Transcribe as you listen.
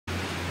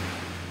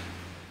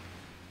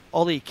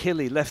Ollie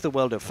Killy left the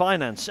world of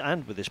finance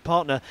and, with his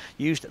partner,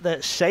 used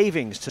their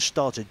savings to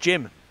start a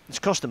gym. It's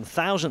cost them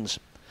thousands.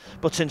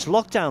 But since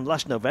lockdown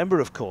last November,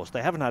 of course,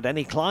 they haven't had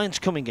any clients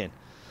coming in.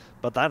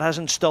 But that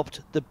hasn't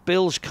stopped the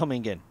bills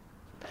coming in.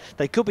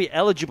 They could be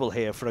eligible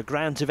here for a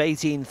grant of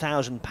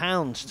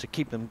 £18,000 to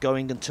keep them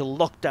going until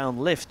lockdown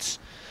lifts.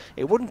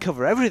 It wouldn't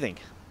cover everything,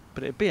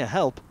 but it'd be a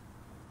help.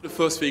 The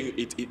first thing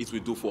it will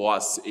do for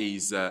us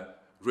is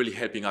really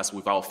helping us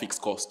with our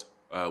fixed cost.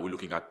 We're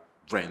looking at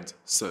rent,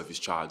 service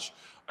charge,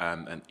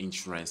 and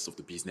insurance of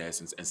the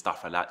business and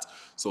stuff like that.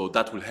 So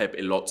that will help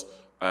a lot.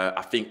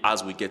 I think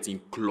as we're getting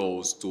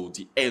close to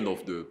the end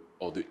of the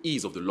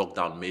ease of the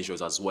lockdown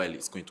measures as well,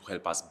 it's going to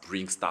help us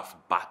bring staff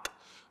back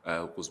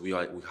because we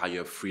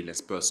hire freelance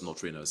personal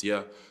trainers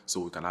here, so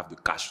we can have the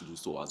cash to do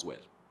so as well.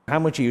 How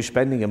much are you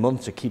spending a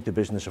month to keep the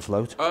business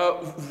afloat?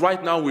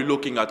 Right now we're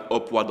looking at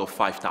upward of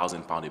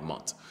 £5,000 a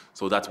month.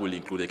 So that will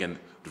include again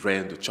the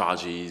rent, the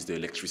charges, the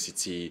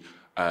electricity,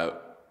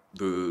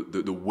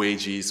 the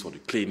wages for the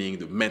cleaning,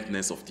 the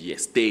maintenance of the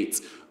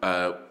estate.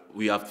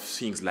 We have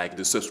things like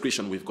the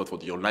subscription we've got for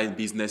the online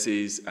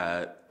businesses.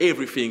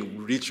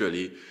 Everything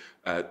literally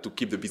to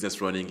keep the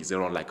business running is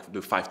around like the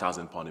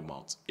 £5,000 a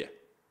month. Yeah.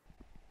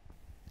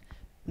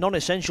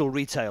 Non-essential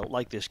retail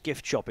like this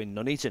gift shop in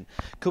Nuneaton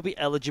could be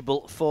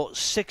eligible for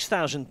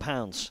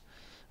 £6,000,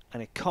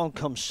 and it can't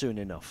come soon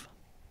enough.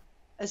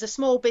 As a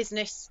small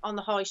business on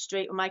the high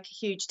street will make a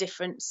huge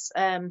difference.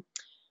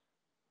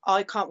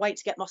 I can't wait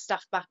to get my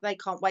staff back. They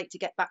can't wait to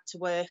get back to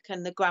work,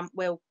 and the grant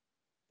will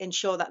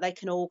ensure that they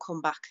can all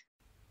come back.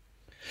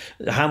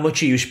 How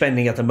much are you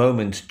spending at the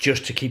moment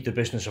just to keep the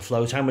business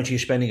afloat? How much are you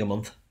spending a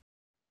month?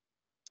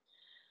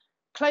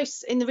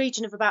 Close in the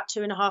region of about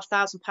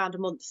 £2,500 a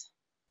month.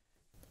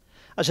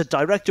 As a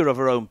director of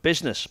her own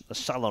business, a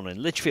salon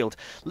in Lichfield,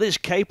 Liz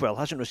Capewell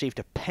hasn't received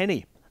a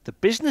penny. The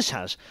business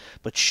has,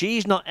 but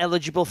she's not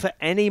eligible for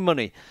any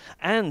money,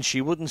 and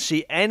she wouldn't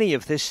see any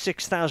of this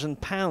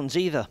 £6,000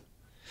 either.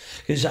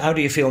 How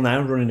do you feel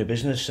now running a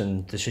business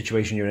and the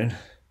situation you're in?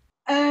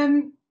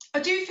 I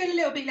do feel a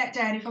little bit let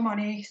down, if I'm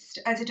honest.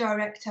 As a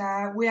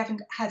director, we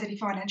haven't had any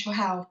financial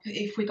help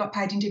if we got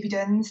paid in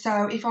dividends.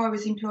 So if I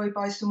was employed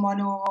by someone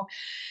or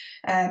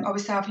I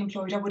was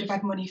self-employed, I would have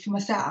had money for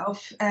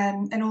myself.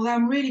 And although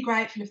I'm really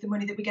grateful of the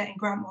money that we're getting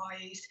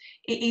grant-wise,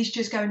 it is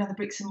just going on the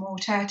bricks and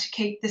mortar to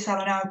keep the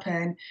salon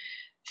open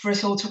for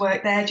us all to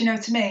work there. Do you know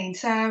what I mean?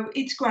 So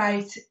it's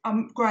great.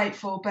 I'm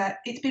grateful, but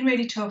it's been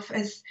really tough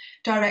as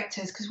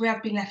directors because we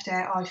have been left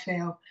out, I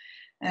feel,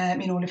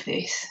 in all of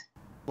this.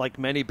 Like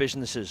many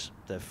businesses,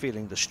 they're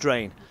feeling the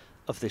strain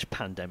of this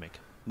pandemic.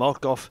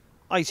 Mark Goff,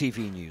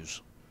 ITV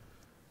News.